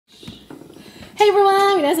Hey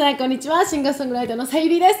everyone! 皆さんこんにちは。シンガーソングライターのさゆ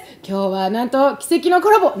りです。今日はなんと奇跡のコ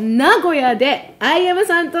ラボ、名古屋でAiemu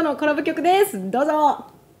さんとのコラボ曲です。どう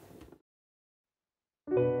ぞ。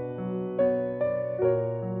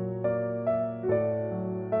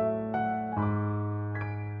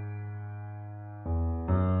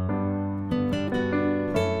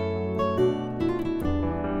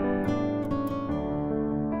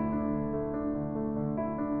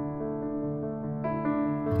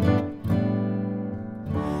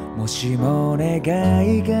もしも願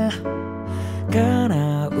いが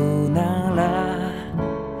叶うなら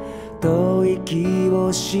吐息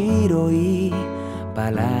を白い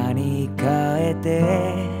バラに変えて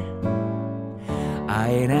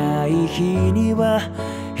会えない日には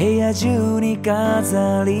部屋中に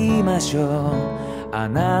飾りましょうあ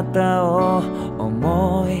なたを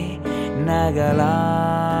思いなが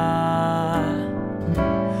ら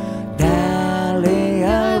Darling,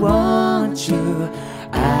 I want you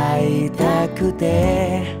会いたく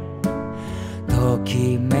てと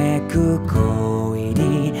きめく恋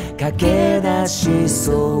に駆け出し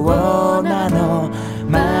そうなの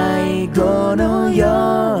迷子の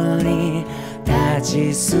ように立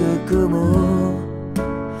ちすくむ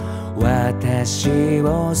私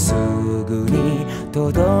をすぐに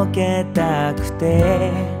届けたく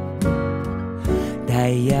てダ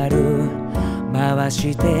イヤル回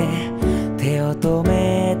して手を止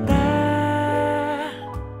めた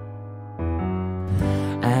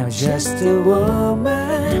I'm just a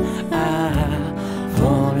woman, I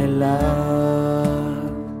fall in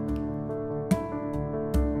love.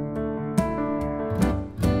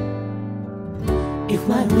 If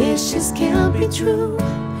my wishes can't be true,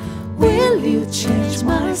 will you change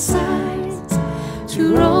my sights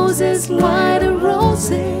to roses, white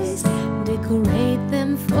roses, decorate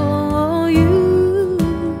them for you?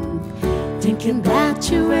 Thinking about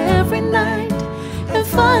you every night and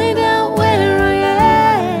find out where I am.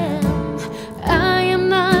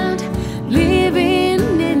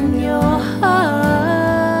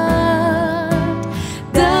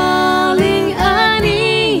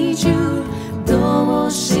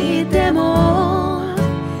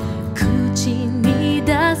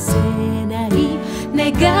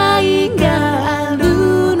願いがあ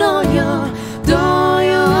るのよ土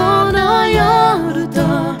曜の夜と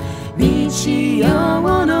日曜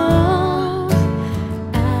の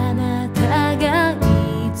あなたがい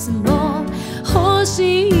つも欲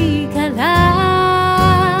しいか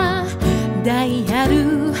らダイヤ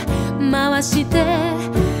ル回して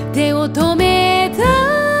手を止めた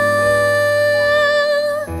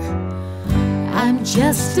I'm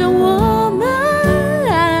just a woman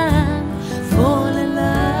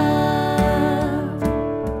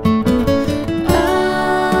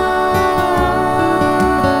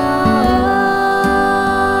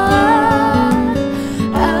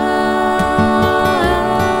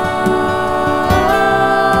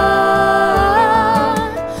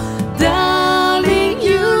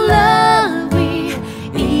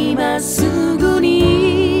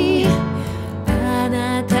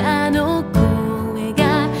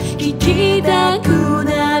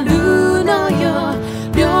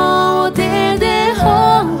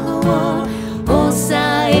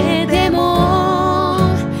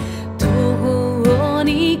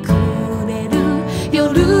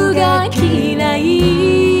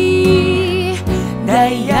ダ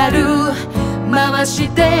イヤル回し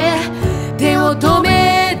て手を止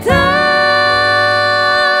めた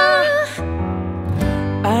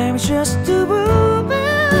I'm just a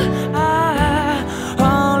woman I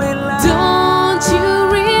fall in love Don't you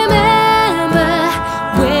remember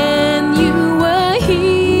when you were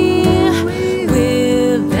here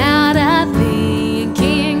Without a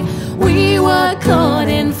thinking we were caught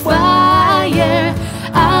in fire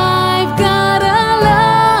I've got a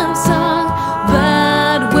love song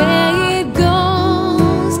but where it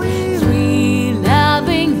goes three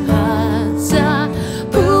loving hearts are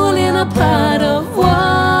pulling apart of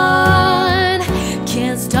one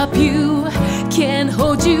can't stop you can't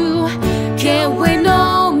hold you can't wait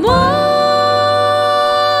no more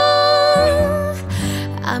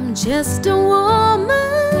I'm just a woman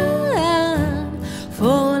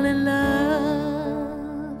fall in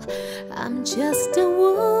love I'm just a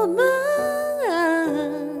woman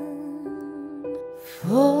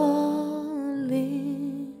fall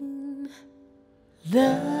in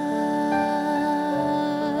love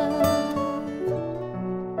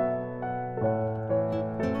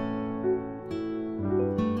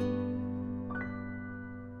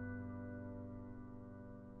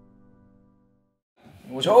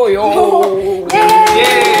おしょうよー。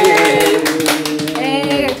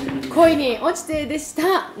コ恋に落ちてでした。素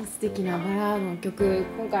敵なバラの曲、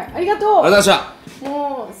今回ありがとう。ありがとうございました。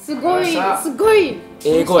もうすごいすごい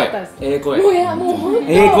ええ声、ええ声、もういやもう本当、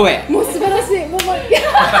ええ声、もう素晴らしい、もう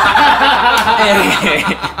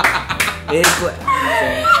ええ声。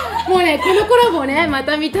もうね、このコラボをね、ま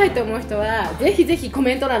た見たいと思う人はぜひぜひコ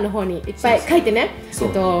メント欄の方にいっぱい書いてね。こ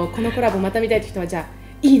のコラボまた見たいという人はじゃあ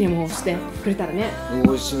いいねも押してくれたらね、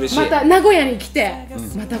嬉しい。また名古屋に来て、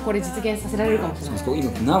またこれ実現させられるかもしれない。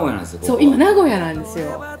今名古屋なんですよ。そう、今名古屋なんです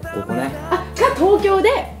よ。ここね。あ、東京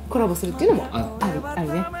でコラボするっていうのもあ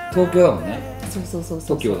るね。東京だもんね。そう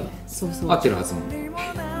東京だ。そう合ってるはずもん。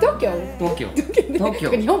東京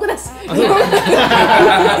日本語だし。そう。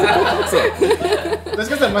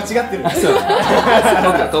確かに間違ってる。東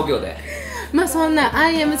京で。まあそんな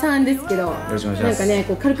Aiemuさんですけど、よろしくお願いします。なんかね、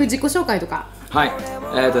こう軽く自己紹介とか。はい。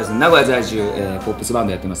ですね、名古屋在住ポップスバン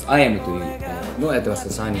ドやってますAiemuというのをやってます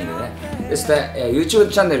3人でね。そしてYouTube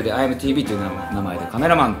チャンネルでAiemu TV という名前でカメ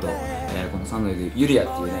ラマンとこの3人でユリアっ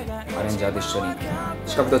ていうねアレンジャーと一緒に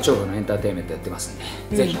視覚と聴覚のエンターテインメントやってますん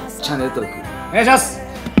で、ぜひチャンネル登録お願いします。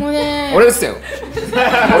もうね、俺ですよ。俺で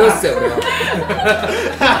すよ。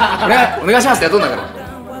お願いしますってやっとんだから。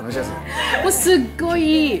お願いします。もうすっご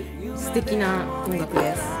い素敵な音楽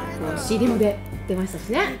です。CD も出ましたし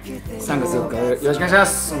ね。3月4日よろしくお願いしま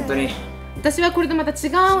す。本当に。私はこれとまた違う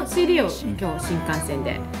CD を今日新幹線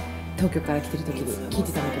で東京から来てる時に聴い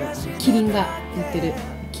てたんだけど、キリンが乗ってる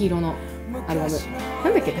黄色のアルバム、な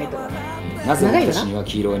んだっけタイトル。なぜ俺たちには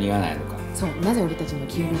黄色が似合わないのか。そう、なぜ俺たちには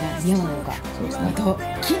黄色が似合わないのか。そうですね。あと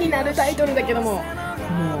気になるタイトルだけども、もう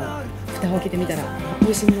蓋を開けてみたら美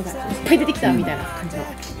味しいものがいっぱい出てきたみたいな感じの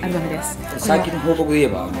アルバムです。最近の報告で言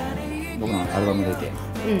えば僕のアルバム出て、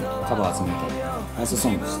カバー集めてラストソ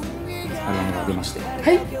ングとしてアルバムが出まして、は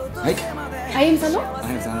いはい、Aiemuさんの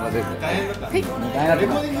Aiemuさんが出て、はいはい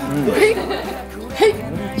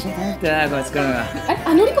これ作るのが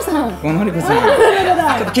あ、のりこさん、このりこさんち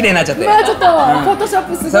ょっと綺麗になっちゃって、まあちょっとフォトショッ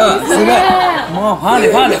プすごいですね。もうファン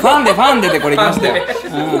でこれ来ましたよ。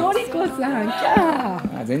のりこさん、キャ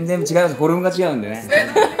ー全然違います。フォルムが違うんでね、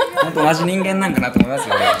本当同じ人間なんかなと思います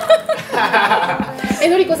よ。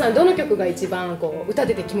のりこさん、どの曲が一番こう歌っ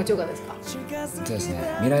てて気持ちよかったですか？そうですね、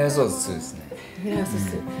未来予想図ですね。未来予想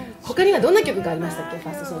図。他にはどんな曲がありましたっけ？フ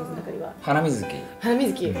ァーストソングの中には。花水木。花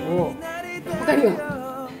水木。他には。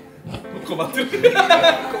困ってる。じ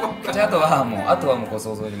ゃああとはもうご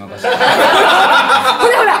想像に任せて。ほ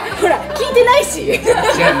ら聞いてないし。違う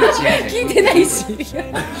聞いてないし。知っ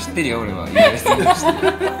てるよ俺は。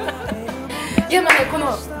いや、まあね、こ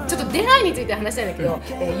のちょっと出会いについて話したいんだけど、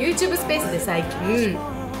YouTube スペースで最近、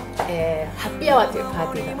ハッピーアワーというパ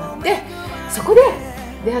ーティーがあって、そこで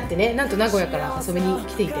出会ってね、なんと名古屋から遊びに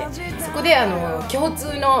来ていて、そこで共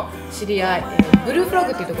通の知り合い、ブルーフロッ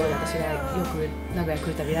グっていうところで私がよく名古屋来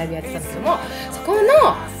るたびライブやってたんですけども、そこの、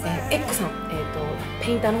エッコさん、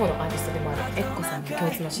ペインターの方のアーティストでもあるエッコさんと共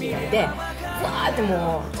通の知り合いで、わーって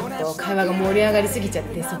もうちょっと会話が盛り上がりすぎちゃっ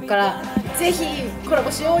て、そこからぜひコラボ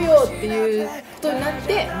しようよっていうことになっ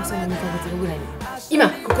て、その2ヶ月後ぐらいに今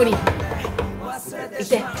ここにいて、寝て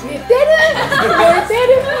る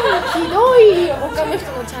ひどい、他の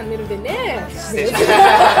人のチャンネルでね。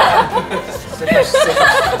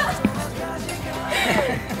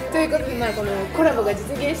ということで、まあこのコラボが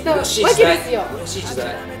実現したわけですよ。嬉しい時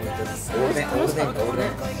代。オールデン。ま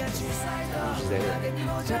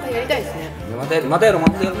たやりたいですね。またやろう。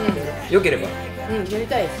よければ。やり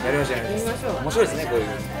たいです。やりましょう。面白いですね、こうい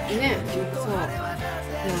うね。そう。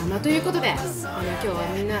まあということで、今日は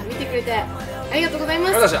みんな見てくれてありがとうございま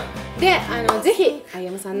す。で、ぜひ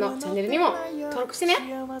Aiemuさんのチャンネルにも登録してね。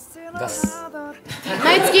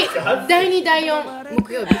毎月第2、第4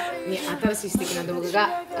木曜日に新しい素敵な動画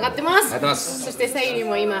が上がってます。そしてSayulee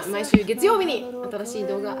も今毎週月曜日に新しい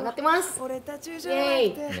動画上がってます。イエー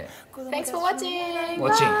イ。Thanks for watching.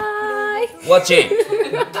 Bye. Watching.